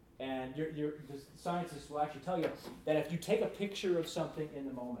 And the scientists will actually tell you that if you take a picture of something in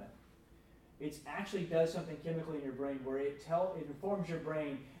the moment, it actually does something chemically in your brain where it informs your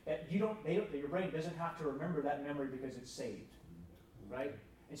brain that your brain doesn't have to remember that memory because it's saved, right?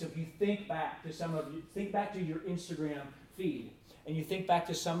 And so if you think back to your Instagram feed, and you think back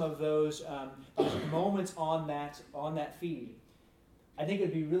to some of those moments on that feed, I think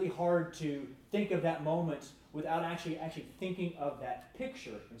it'd be really hard to think of that moment without actually thinking of that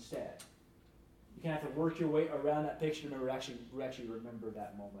picture instead. You kind of have to work your way around that picture to actually remember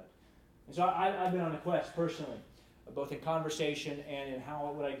that moment. And so I've been on a quest personally, both in conversation and in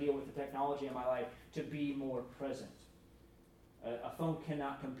what I deal with the technology in my life, to be more present. A phone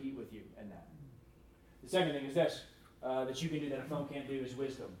cannot compete with you in that. The second thing is this, that you can do that a phone can't do, is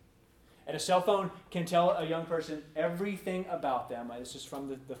wisdom. And a cell phone can tell a young person everything about them, this is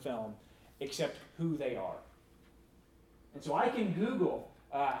from the film, except who they are. And so I can Google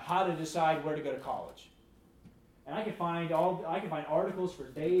how to decide where to go to college. And I can find articles for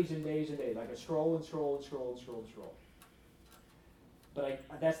days and days and days. I can scroll and scroll and scroll and scroll and scroll. But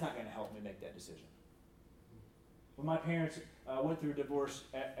that's not going to help me make that decision. When my parents went through a divorce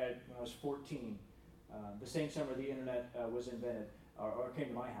when I was 14, the same summer the internet was invented, or came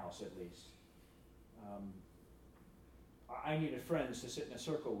to my house at least, I needed friends to sit in a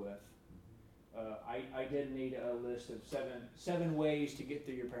circle with. I didn't need a list of seven ways to get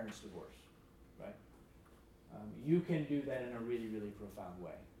through your parents' divorce, right? You can do that in a really, really profound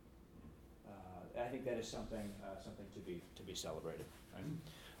way. I think that is something to be celebrated.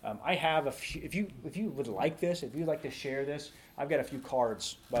 Right? I have a few. If you would like this, if you'd like to share this, I've got a few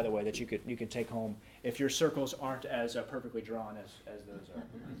cards, by the way, that you can take home if your circles aren't as perfectly drawn as those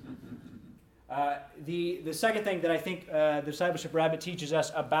are. The second thing that I think the Discipleship Rabbit teaches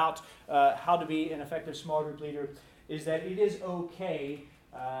us about how to be an effective small group leader is that it is okay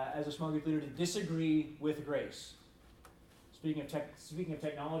as a small group leader to disagree with grace. Speaking of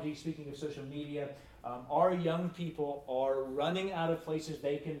technology, speaking of social media, our young people are running out of places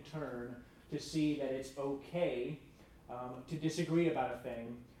they can turn to see that it's okay to disagree about a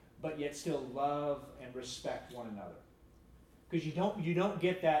thing, but yet still love and respect one another. Because you don't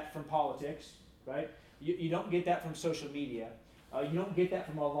get that from politics, right? You don't get that from social media. You don't get that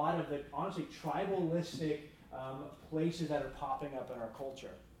from a lot of the, honestly, tribalistic places that are popping up in our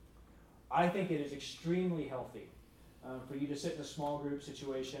culture. I think it is extremely healthy for you to sit in a small group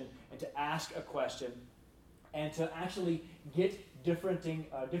situation and to ask a question and to actually get different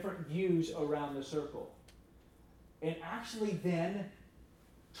views around the circle. And actually then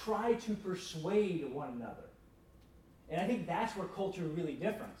try to persuade one another. And I think that's where culture really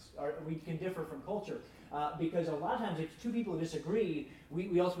differs, or we can differ from culture. Because a lot of times if two people disagree,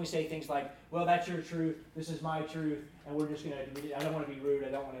 we ultimately say things like, well, that's your truth, this is my truth, and we're just going to, I don't want to be rude, I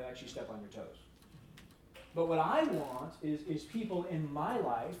don't want to actually step on your toes. But what I want is people in my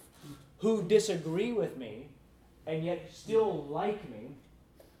life who disagree with me and yet still like me,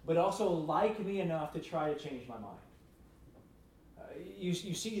 but also like me enough to try to change my mind. You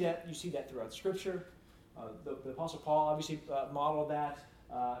see that throughout Scripture. The Apostle Paul obviously modeled that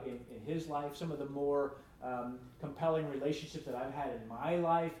in his life. Some of the more compelling relationships that I've had in my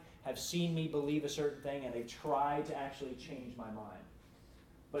life have seen me believe a certain thing, and they've tried to actually change my mind.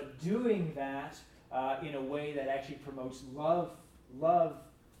 But doing that in a way that actually promotes love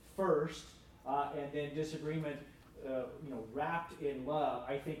first, and then disagreement, wrapped in love,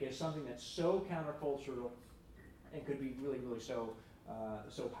 I think is something that's so countercultural and could be really, really so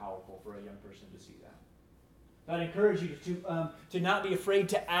powerful for a young person to see that. I'd encourage you to not be afraid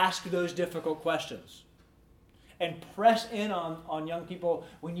to ask those difficult questions. And press in on young people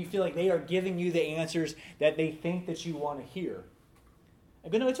when you feel like they are giving you the answers that they think that you want to hear.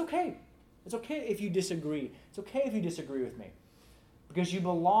 And go, no, it's okay. It's okay if you disagree. It's okay if you disagree with me. Because you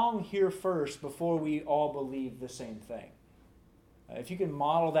belong here first before we all believe the same thing. If you can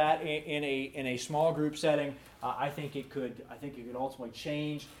model that in a small group setting, I think it could ultimately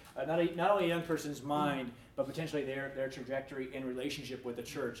change not only a young person's mind, but potentially their trajectory in relationship with the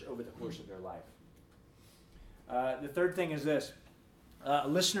church over the course of their life. The third thing is this.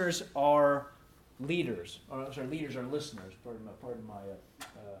 Listeners are leaders. Or, sorry, leaders are listeners. Pardon my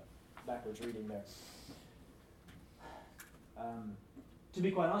backwards reading there. To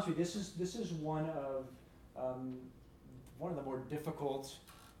be quite honest with you, this is one of the more difficult,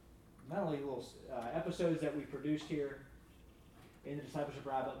 not only little episodes that we produced here in the Discipleship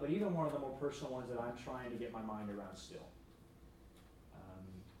Wrap-Up, but even one of the more personal ones that I'm trying to get my mind around still.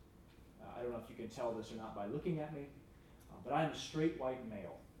 I don't know if you can tell this or not by looking at me, but I'm a straight white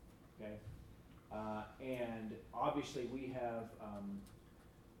male, okay? And obviously we've had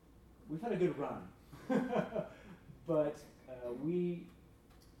a good run, but we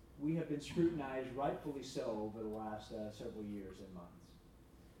have been scrutinized, rightfully so, over the last several years and months.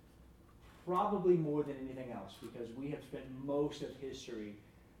 Probably more than anything else, because we have spent most of history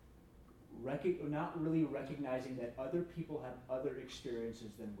not really recognizing that other people have other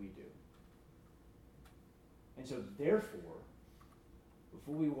experiences than we do. And so therefore,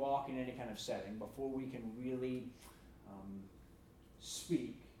 before we walk in any kind of setting, before we can really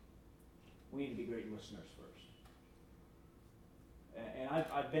speak, we need to be great listeners first. And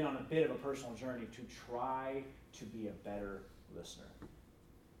I've been on a bit of a personal journey to try to be a better listener.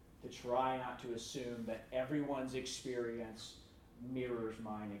 To try not to assume that everyone's experience mirrors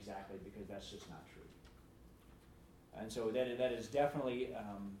mine exactly, because that's just not true. And so that is definitely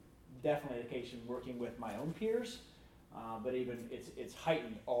the case in working with my own peers, but even it's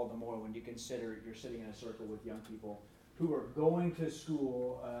heightened all the more when you consider you're sitting in a circle with young people who are going to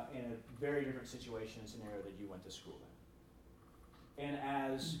school in a very different situation and scenario that you went to school in. And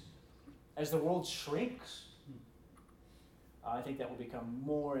as the world shrinks, I think that will become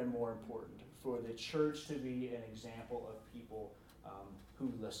more and more important for the church to be an example of people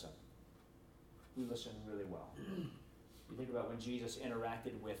who listen really well. You think about when Jesus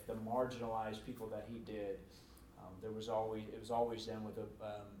interacted with the marginalized people that he did, it was always done with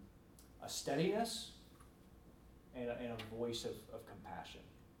a steadiness and a voice of compassion.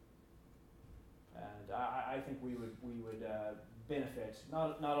 And I think we would benefit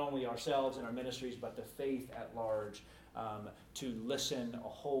not only ourselves and our ministries, but the faith at large, to listen a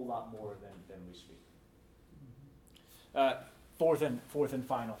whole lot more than we speak. Fourth and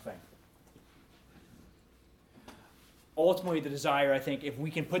final thing. Ultimately, the desire, I think, if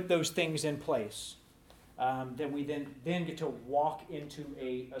we can put those things in place, then we then get to walk into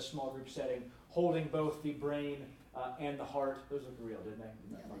a small group setting, holding both the brain and the heart. Those look real, didn't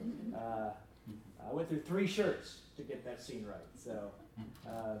they? I went through 3 shirts to get that scene right. So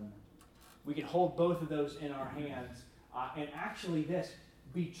we can hold both of those in our hands, and actually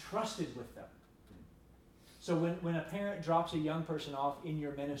be trusted with them. So when a parent drops a young person off in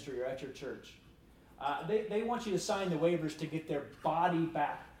your ministry or at your church, they want you to sign the waivers to get their body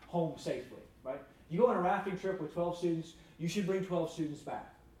back home safely, right? You go on a rafting trip with 12 students, you should bring 12 students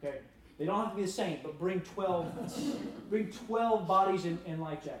back, okay? They don't have to be the same, but bring 12 bodies in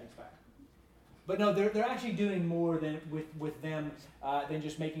life jackets back. But no, they're actually doing more than with them than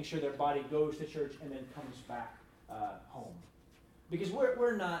just making sure their body goes to church and then comes back home. Because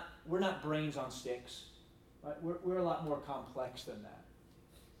we're not brains on sticks, right? We're a lot more complex than that.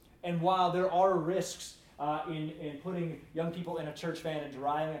 And while there are risks in putting young people in a church van and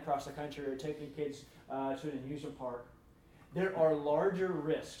driving across the country or taking kids to an amusement park, there are larger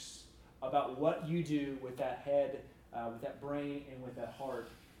risks about what you do with that head, with that brain, and with that heart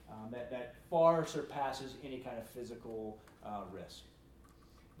that far surpasses any kind of physical risk.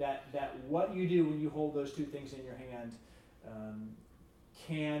 That what you do when you hold those two things in your hand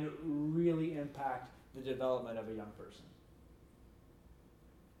can really impact the development of a young person.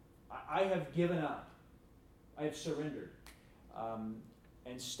 I have given up. I have surrendered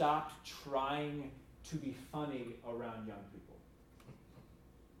and stopped trying to be funny around young people.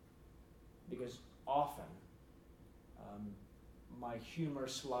 Because often my humor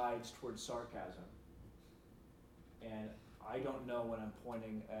slides towards sarcasm. And I don't know when I'm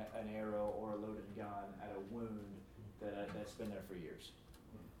pointing an arrow or a loaded gun at a wound that's been there for years.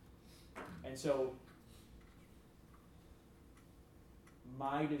 And so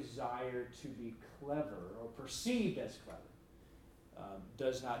my desire to be clever or perceived as clever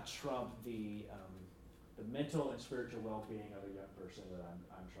does not trump the mental and spiritual well-being of a young person that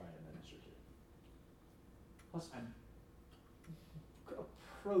I'm trying to minister to. Plus, I'm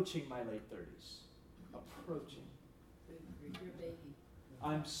approaching my late 30s. Approaching. You're a baby.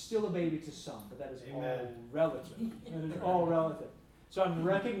 I'm still a baby to some, but that is all relative. That is all relative. So I'm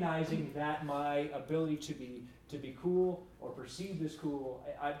recognizing that my ability to be cool or perceived as cool,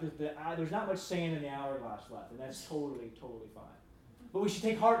 there's not much sand in the hourglass left, and that's totally fine. But we should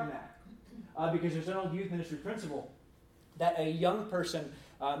take heart in that. because there's an old youth ministry principle that a young person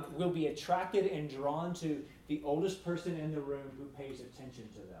will be attracted and drawn to the oldest person in the room who pays attention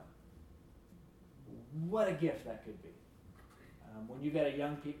to them. What a gift that could be. When you've got a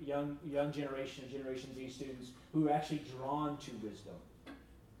young generation, Generation Z students who are actually drawn to wisdom.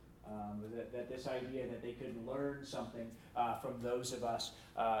 That this idea that they could learn something from those of us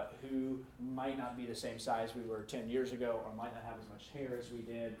who might not be the same size we were 10 years ago, or might not have as much hair as we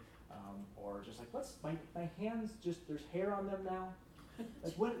did, or just like, what's my hands, just there's hair on them now?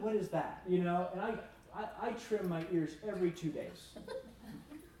 Like, what is that? You know, and I trim my ears every 2 days.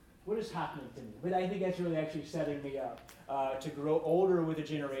 What is happening to me? But I think that's really actually setting me up to grow older with a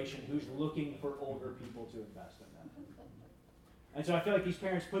generation who's looking for older people to invest in them. And so I feel like these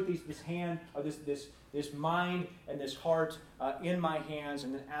parents put this mind and this heart in my hands,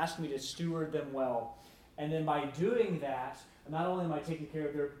 and then ask me to steward them well. And then by doing that, not only am I taking care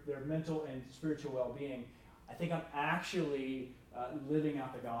of their mental and spiritual well-being, I think I'm actually living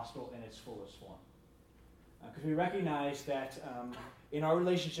out the gospel in its fullest form. Because we recognize that in our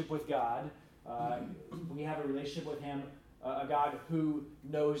relationship with God, we have a relationship with Him, a God who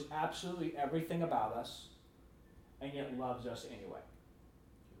knows absolutely everything about us, and yet loves us anyway.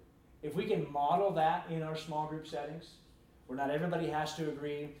 If we can model that in our small group settings, where not everybody has to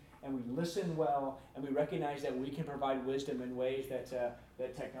agree, and we listen well, and we recognize that we can provide wisdom in ways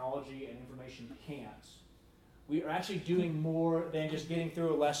that technology and information can't, we are actually doing more than just getting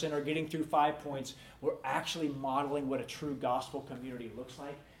through a lesson or getting through 5 points. We're actually modeling what a true gospel community looks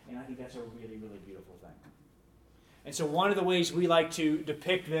like, and I think that's a really, really beautiful thing. And so one of the ways we like to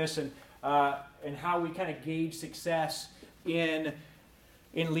depict this and how we kind of gauge success in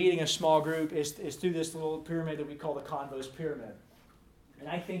leading a small group is through this little pyramid that we call the Convos Pyramid. And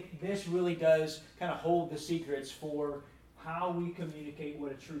I think this really does kind of hold the secrets for how we communicate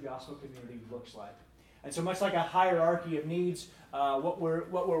what a true gospel community looks like. And so much like a hierarchy of needs, what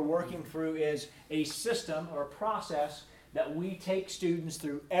we're working through is a system or a process that we take students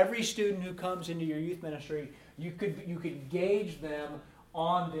through. Every student who comes into your youth ministry, you could gauge them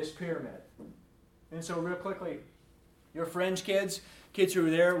on this pyramid. And so real quickly, your friends' kids who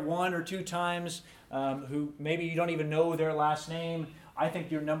are there 1 or 2 times, who maybe you don't even know their last name, I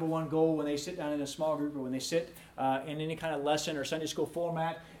think your number one goal when they sit down in a small group or when they sit in any kind of lesson or Sunday school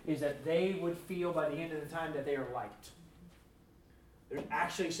format is that they would feel by the end of the time that they are liked. There's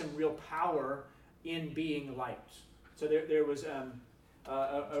actually some real power in being liked. So there was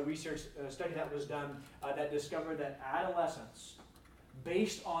a research study that was done that discovered that adolescents,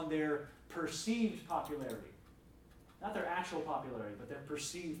 based on their perceived popularity, not their actual popularity, but their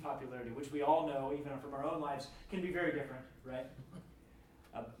perceived popularity, which we all know, even from our own lives, can be very different, right?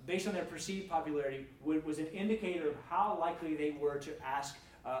 Based on their perceived popularity, was an indicator of how likely they were to ask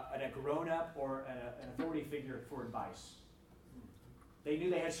a grown-up or an authority figure for advice. They knew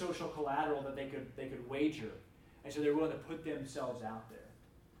they had social collateral that they could wager, and so they were willing to put themselves out there.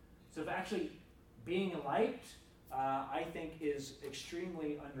 So if actually being liked, I think, is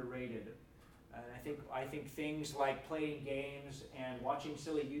extremely underrated. And I think things like playing games and watching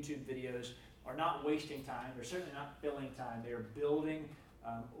silly YouTube videos are not wasting time. They're certainly not filling time. They are building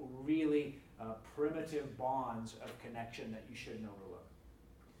really primitive bonds of connection that you shouldn't overlook.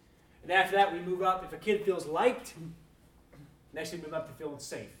 And after that, we move up. If a kid feels liked, next we move up to feeling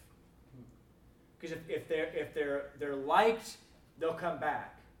safe. Because if they're liked, they'll come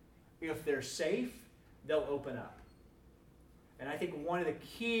back. If they're safe, they'll open up. And I think one of the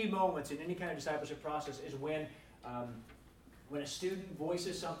key moments in any kind of discipleship process is when a student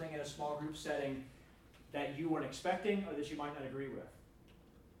voices something in a small group setting that you weren't expecting or that you might not agree with.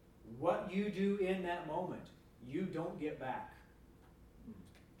 What you do in that moment, you don't get back.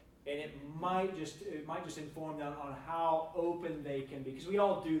 And it might just inform them on how open they can be. Because we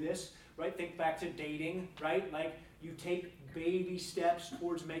all do this, right? Think back to dating, right? Like you take baby steps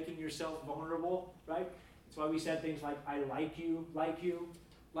towards making yourself vulnerable, right? That's why we said things like, I like you, like you,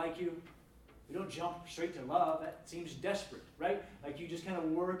 like you. We don't jump straight to love. That seems desperate, right? Like you just kind of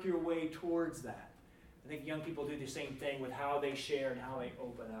work your way towards that. I think young people do the same thing with how they share and how they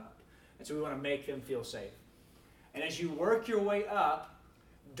open up. And so we want to make them feel safe. And as you work your way up,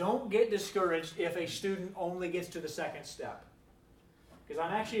 don't get discouraged if a student only gets to the second step. Because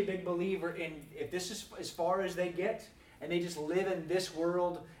I'm actually a big believer in if this is as far as they get, and they just live in this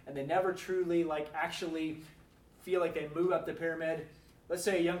world, and they never truly actually feel like they move up the pyramid. Let's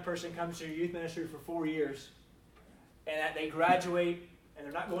say a young person comes to your youth ministry for 4 years, and that they graduate, and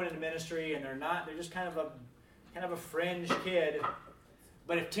they're not going into ministry, and they're just kind of a fringe kid.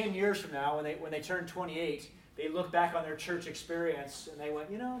 But if 10 years from now, when they turn 28, they look back on their church experience, and they went,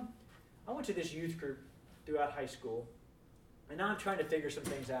 I I went to this youth group throughout high school, and now I'm trying to figure some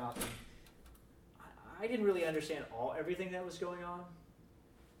things out. And I didn't really understand everything that was going on,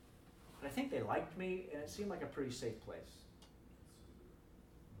 but I think they liked me, and it seemed like a pretty safe place.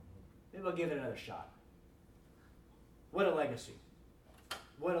 Maybe I'll give it another shot. What a legacy.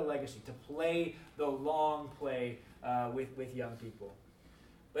 What a legacy to play the long play with young people.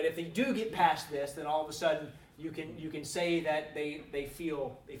 But if they do get past this, then all of a sudden you can say that they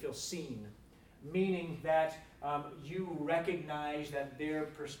feel seen, meaning that you recognize that their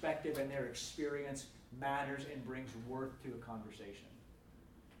perspective and their experience matters and brings worth to a conversation.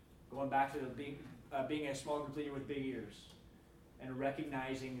 Going back to being a small group leader with big ears, and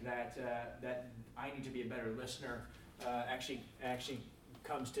recognizing that I need to be a better listener actually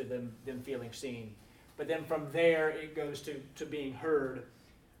comes to them feeling seen. But then from there it goes to being heard,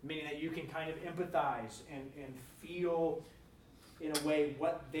 meaning that you can kind of empathize and feel in a way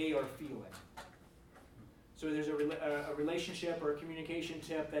what they are feeling. So there's a relationship or a communication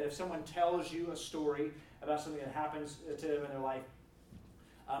tip that if someone tells you a story about something that happens to them in their life,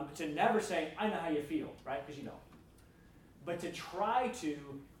 to never say, I know how you feel, right? Because you don't. But to try to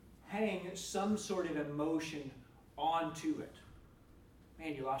hang some sort of emotion onto it.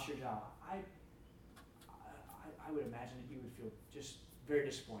 Man, you lost your job. I would imagine that you would feel just very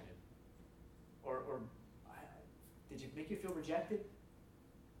disappointed. Or did it make you feel rejected?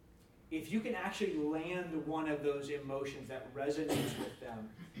 If you can actually land one of those emotions that resonates with them,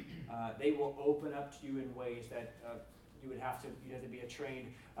 they will open up to you in ways that you'd have to be a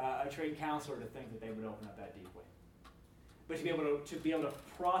trained counselor to think that they would open up that deeply. But to be able to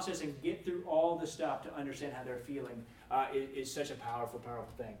process and get through all the stuff to understand how they're feeling is such a powerful,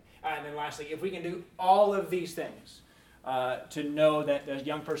 powerful thing. And then lastly, if we can do all of these things, to know that a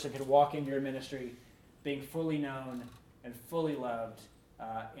young person can walk into your ministry being fully known and fully loved,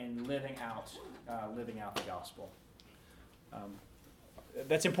 and living out the gospel.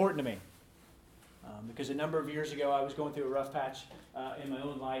 That's important to me. Because a number of years ago, I was going through a rough patch in my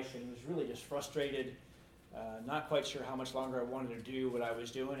own life and was really just frustrated, not quite sure how much longer I wanted to do what I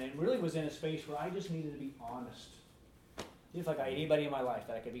was doing, and really was in a space where I just needed to be honest. If I had anybody in my life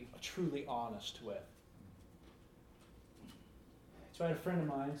that I could be truly honest with. So I had a friend of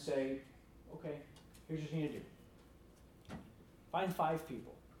mine say, okay, here's what you need to do. Find 5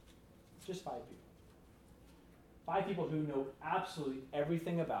 people. Just 5 people. 5 people who know absolutely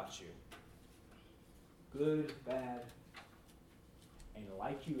everything about you. Good, bad, and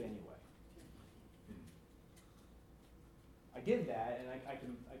like you anyway. I did that, and I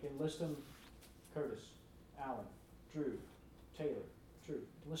can list them: Curtis, Alan, Drew, Taylor, Drew.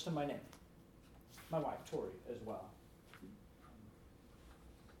 I can list them by name. My wife, Tori, as well.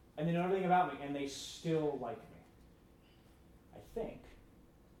 And they know everything about me, and they still like me.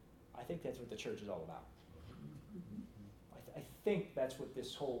 I think that's what the church is all about. I think that's what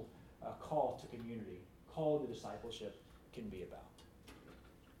this whole call to community, call to discipleship can be about.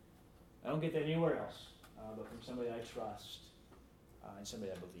 I don't get that anywhere else, but from somebody I trust and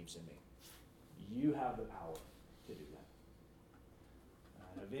somebody that believes in me. You have the power to do that.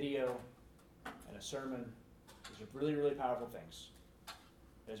 And a video and a sermon, these are really, really powerful things.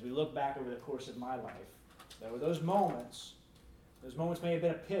 As we look back over the course of my life, there were those moments may have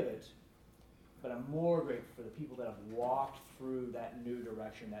been a pivot, but I'm more grateful for the people that have walked through that new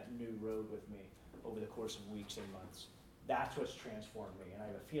direction, that new road with me over the course of weeks and months. That's what's transformed me, and I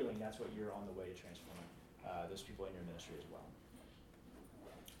have a feeling that's what you're on the way to transforming those people in your ministry as well.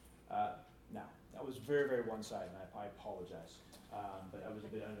 Now, that was very, very one-sided, and I apologize, but I was a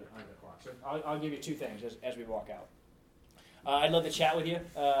bit under the clock. So I'll give you 2 things as we walk out. I'd love to chat with you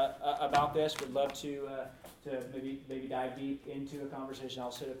about this. Would love to maybe dive deep into a conversation.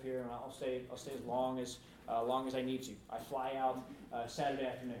 I'll sit up here and I'll stay as long as I need to. I fly out Saturday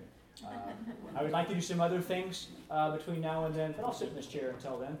afternoon. I would like to do some other things between now and then, but I'll sit in this chair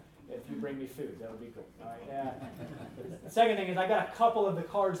until then. If you bring me food, that would be cool. All right. The second thing is I got a couple of the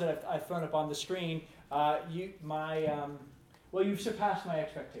cards that I've thrown up on the screen. You've surpassed my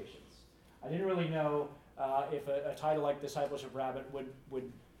expectations. I didn't really know if a title like Discipleship Rabbit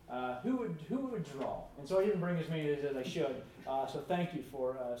who would draw, and so I didn't bring as many as I should. So thank you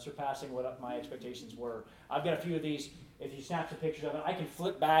for surpassing what my expectations were. I've got a few of these. If you snap some pictures of it, I can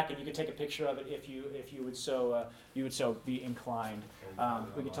flip back and you can take a picture of it if you would so be inclined.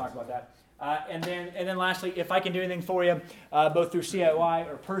 We can talk about that. And then lastly, if I can do anything for you, both through CIY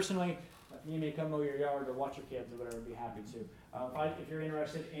or personally, you may come mow your yard or watch your kids or whatever. I'd be happy to. If you're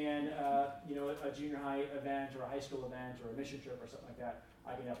interested in a junior high event or a high school event or a mission trip or something like that,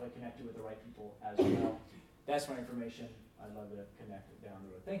 I can definitely connect you with the right people as well. That's my information. I'd love to connect down the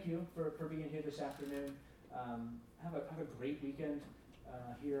road. Thank you for being here this afternoon. Have a great weekend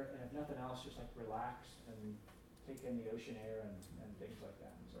here, and if nothing else, just like relax and take in the ocean air and things like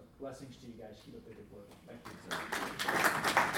that. So blessings to you guys. Keep up the good work. Thank you.